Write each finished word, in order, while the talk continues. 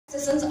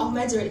Existence of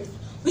majority.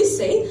 We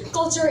say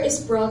culture is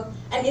brought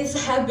and it's a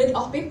habit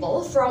of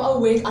people from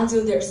awake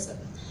until their sleep.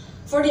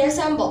 For the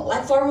example,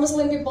 like for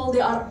Muslim people,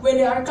 when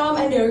they are come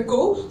and they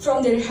go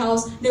from their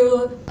house, they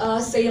will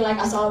say like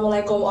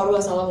Assalamualaikum or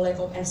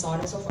Wassalamualaikum and so on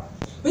and so forth.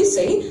 We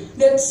say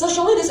that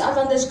socially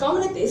disadvantaged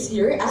communities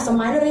here as a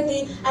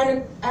minority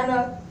and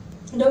a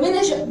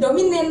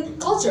dominant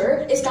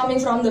culture is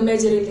coming from the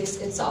majorities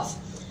itself.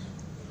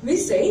 We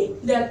say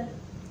that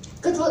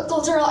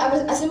cultural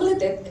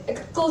assimilate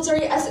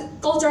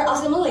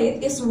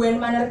is when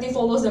minority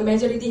follows the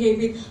majority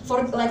habit.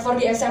 For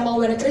the example,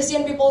 when a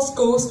Christian people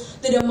goes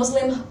to the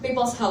Muslim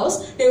people's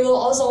house, they will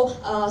also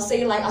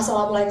say like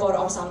Assalamualaikum or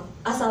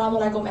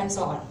Assalamualaikum and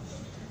so on.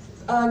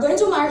 Going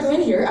to my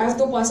argument here, I have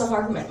 2 points of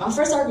argument. My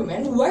first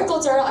argument, why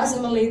cultural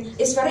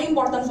assimilate is very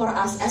important for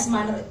us as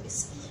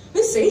minorities.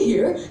 We say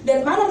here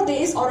that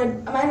minority is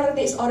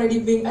already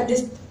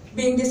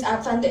being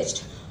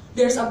disadvantaged.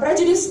 There's a bad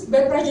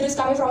prejudice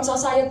coming from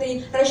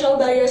society, racial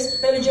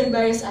bias, religion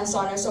bias, and so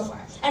on and so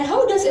forth. And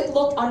how does it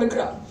look on the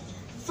ground?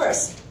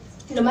 First,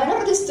 the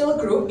minority still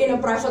group in a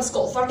private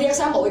school. For the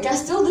example, we can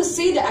still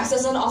see the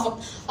accession of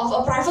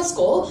a private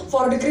school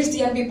for the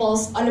Christian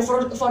peoples and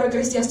for the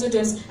Christian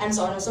students, and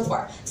so on and so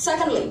forth.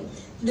 Secondly,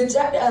 the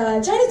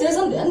Chinese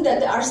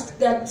descendants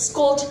that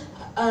schooled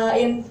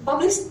in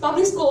public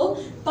school,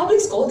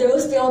 they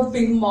will still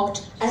be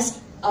mocked as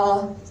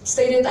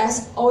stated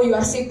as, oh, you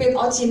are stupid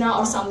or China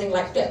or something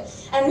like that.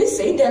 And we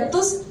say that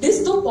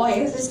these 2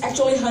 points is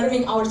actually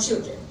harming our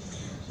children,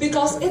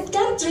 because it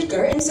can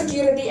trigger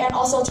insecurity and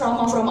also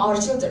trauma from our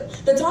children.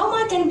 The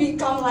trauma can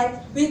become like,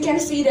 we can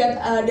see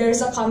that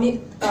there's a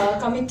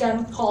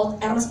comedian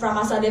called Ernest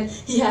Prakasa that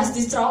he has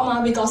this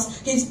trauma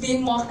because he's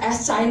being mocked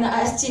as China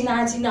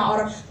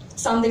or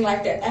something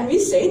like that. And we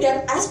say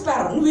that as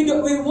parents, we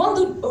want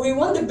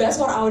the best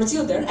for our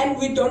children, and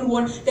we don't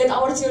want that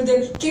our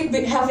children keep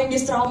having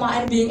this trauma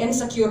and being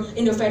insecure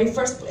in the very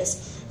first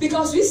place.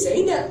 Because we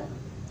say that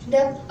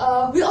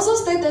we also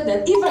stated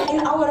that even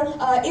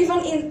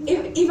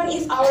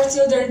if our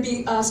children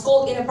be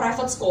schooled in a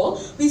private school,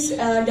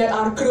 that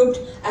are grouped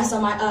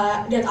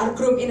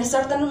in a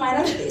certain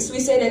minorities, we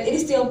say that it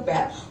is still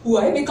bad.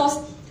 Why? Because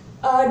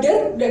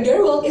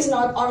their work is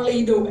not only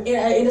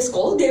in the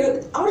school.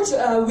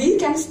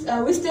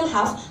 We still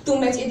have to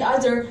match each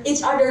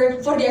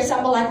other. For the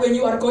example, like when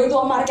you are going to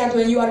a market,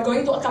 when you are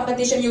going to a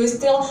competition, you will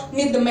still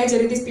meet the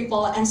majorities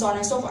people, and so on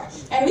and so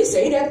forth. And we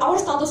say that our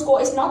status quo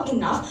is not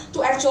enough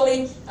to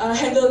actually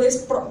handle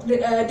this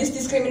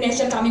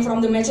discrimination coming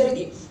from the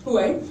majority.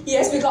 Why?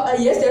 Yes, because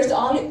there's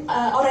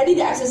already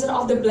the accession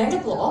of the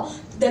blanket law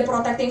that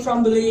protecting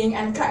from bullying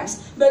and crimes.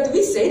 But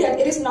we say that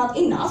it is not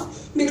enough,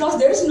 because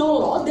there is no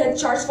law that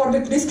charges for the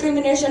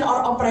discrimination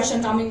or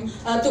oppression coming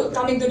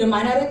to the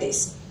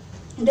minorities.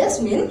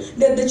 That means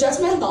that the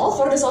judgmental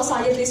for the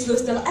societies will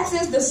still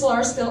exist, the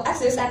slurs still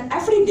exist, and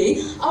every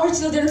day our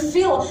children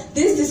feel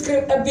this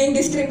being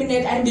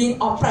discriminated and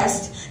being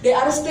oppressed. They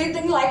are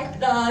stating like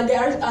they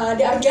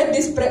are get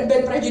this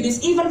bad prejudice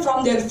even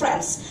from their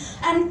friends.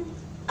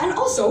 And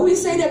also, we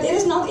say that it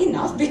is not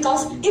enough,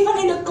 because even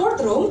in the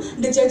courtroom,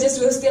 the judges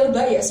will still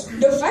bias.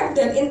 The fact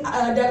that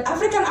that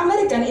African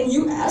American in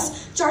US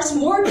charge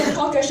more than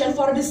Caucasian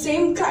for the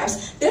same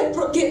crimes, that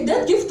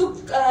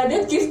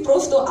give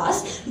proof to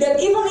us that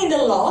even in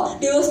the law,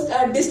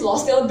 this law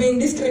still being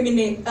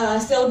discriminative.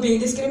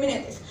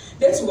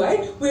 That's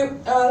why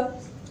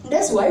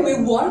we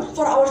want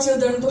for our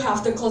children to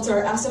have the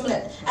culture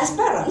assimilate. As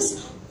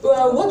parents,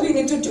 what we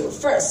need to do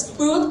first,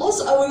 we will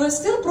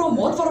still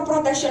promote for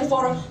protection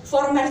for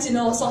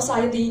marginal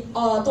society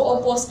to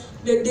oppose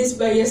this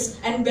bias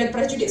and bad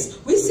prejudice.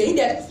 We say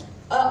that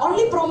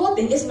only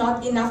promoting is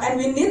not enough, and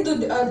we need to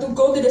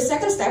go to the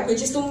second step,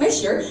 which is to make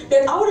sure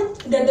that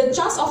the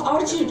chance of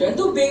our children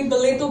to being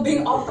bullied, to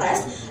being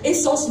oppressed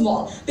is so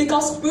small,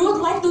 because we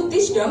would like to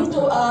teach them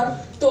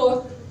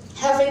to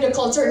having the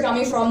culture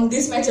coming from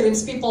these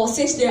majorities people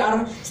since they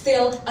are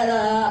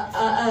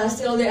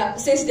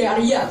since they are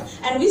young.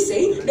 And we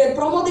say that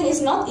promoting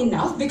is not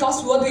enough,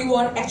 because what we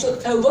want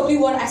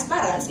as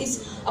parents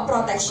is a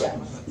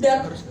protection.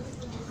 But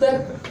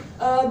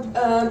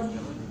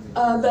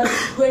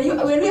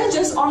when we are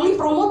just only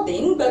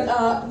promoting, but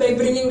by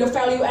bringing the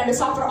value and the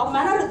suffer of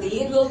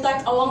minority, it will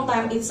take a long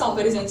time itself,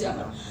 ladies and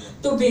gentlemen,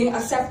 to being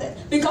accepted.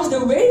 Because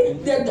the way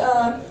that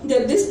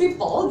these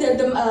people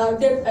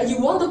that you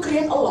want to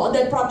create a law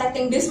that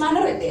protecting these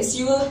minorities,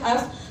 you will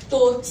have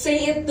to say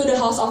it to the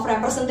House of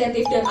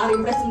Representatives that are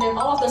representing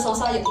all of the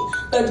society.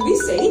 But we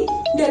say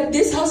that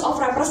this House of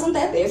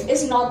Representatives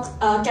is not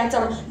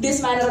cater this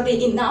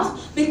minority enough,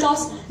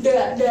 because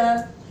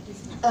the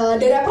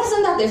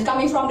representative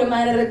coming from the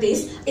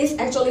minorities is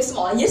actually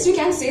small. Yes, we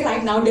can see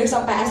right now there's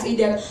a PSI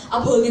that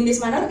upholding these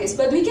minorities,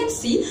 but we can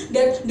see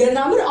that the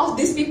number of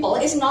these people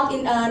is not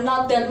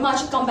that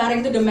much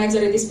comparing to the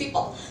majorities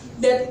people.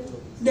 That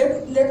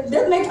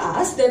make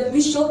us that we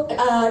should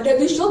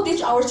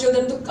teach our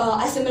children to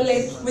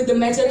assimilate with the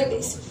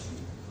majorities.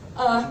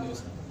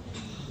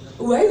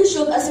 Why we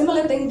should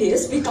assimilating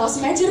this?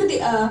 Because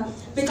majority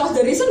because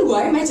the reason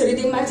why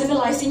majority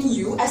marginalizing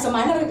you as a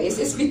minorities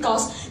is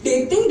because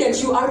they think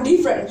that you are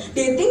different.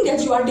 They think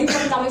that you are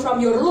different coming from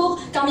your look,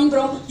 coming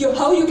from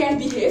how you can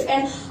behave,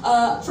 and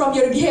from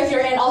your behavior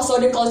and also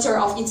the culture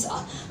of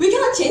itself. We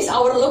cannot change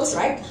our looks,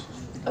 right?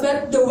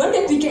 But the one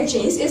that we can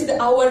change is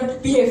our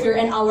behavior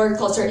and our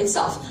culture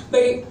itself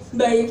by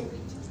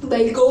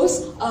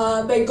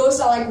goes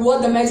like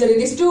what the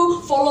majorities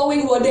do,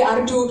 following what they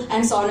are do,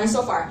 and so on and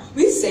so forth.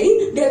 We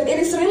say that it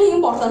is really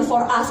important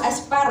for us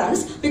as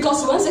parents,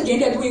 because once again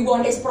that we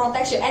want is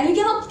protection, and we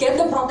cannot get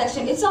the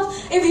protection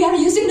itself if we are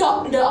using the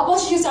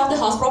opposition of the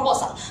house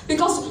proposal,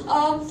 because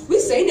we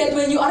say that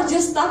when you are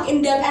just stuck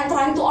in that and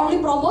trying to only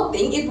promote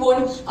things, it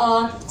won't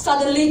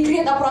suddenly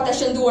create a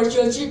protection towards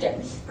your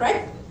children,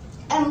 right?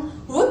 And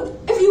what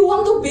if you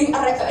want to be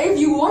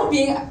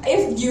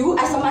if you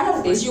as a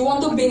minorities you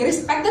want to be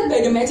respected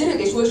by the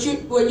majorities,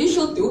 what you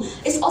should do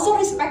is also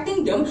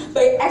respecting them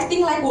by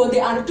acting like what they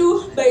are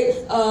do,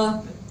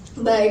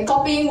 by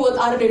copying what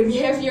are their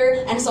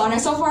behavior, and so on and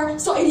so forth.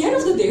 So at the end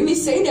of the day, we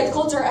say that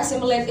culture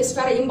assimilate is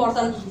very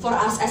important for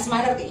us as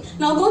minority.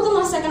 Now go to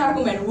my second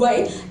argument,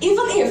 why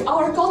even if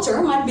our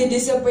culture might be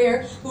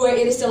disappear, why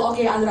it is still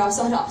okay under our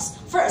house.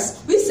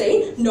 First, we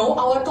say no,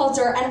 our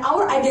culture and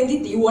our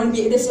identity won't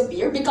be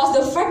disappear, because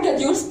the fact that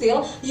you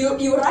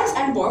rise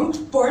and born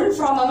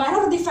from a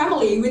minority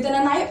family within a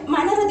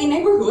minority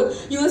neighborhood,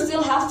 you will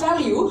still have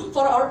value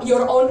for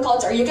your own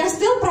culture. You can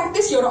still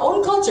practice your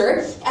own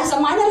culture as a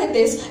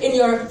minorities in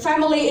your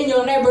family, in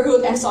your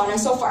neighborhood, and so on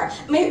and so forth.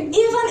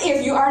 Even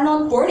if you are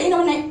not born in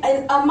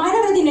a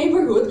minority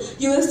neighborhood,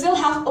 you will still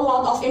have a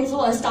lot of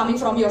influence coming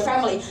from your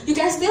family. You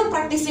can still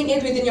practicing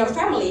it within your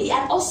family,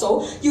 and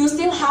also you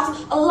still have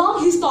a long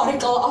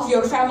historical of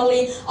your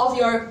family, of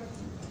your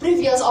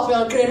previous, of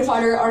your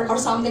grandfather, or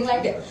something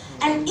like that.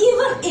 And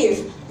even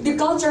if the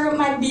culture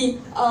might be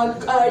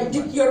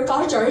your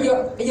culture,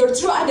 your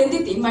true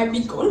identity might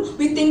be gone,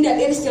 we think that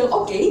it is still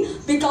okay,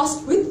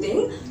 because we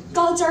think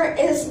culture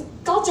is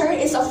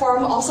a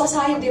form of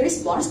society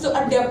response to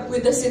adapt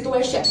with the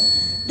situation.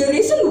 The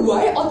reason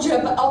why all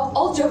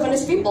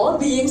Japanese people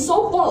being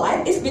so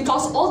polite is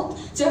because all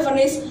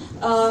Japanese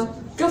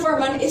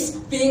government is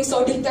being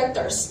so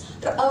dictators.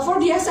 For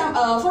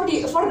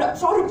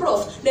the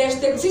proof, there's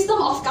the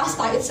system of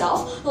kasta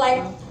itself,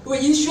 like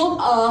when you should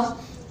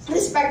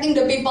respecting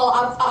the people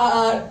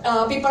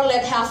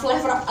that have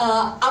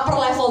upper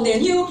level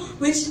than you,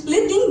 which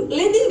leading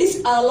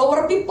these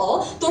lower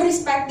people to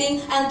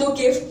respecting and to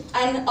give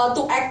and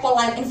to act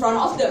polite in front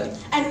of them.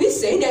 And we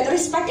say that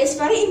respect is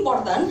very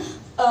important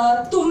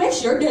to make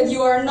sure that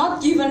you are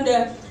not given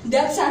the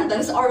death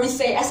sentence, or we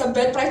say as a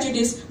bad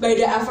prejudice by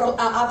the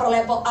upper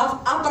level,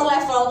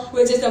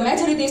 which is the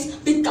majorities,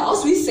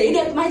 because we say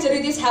that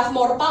majorities have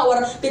more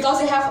power, because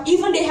they have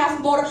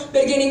more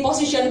bargaining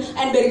position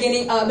and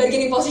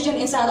bargaining position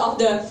inside of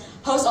the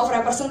House of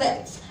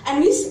Representatives.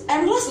 And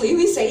lastly,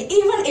 we say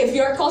even if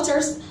your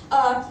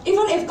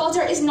even if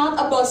culture is not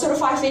about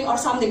surviving or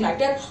something like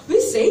that, we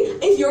say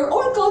if your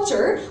own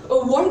culture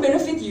won't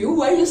benefit you,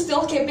 why you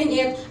still keeping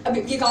it? Why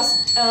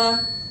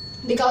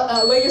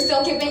you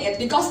still keeping it?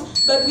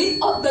 But we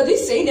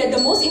say that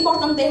the most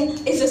important thing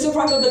is the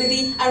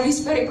survivability, and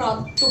we're very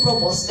proud to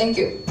propose. Thank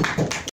you.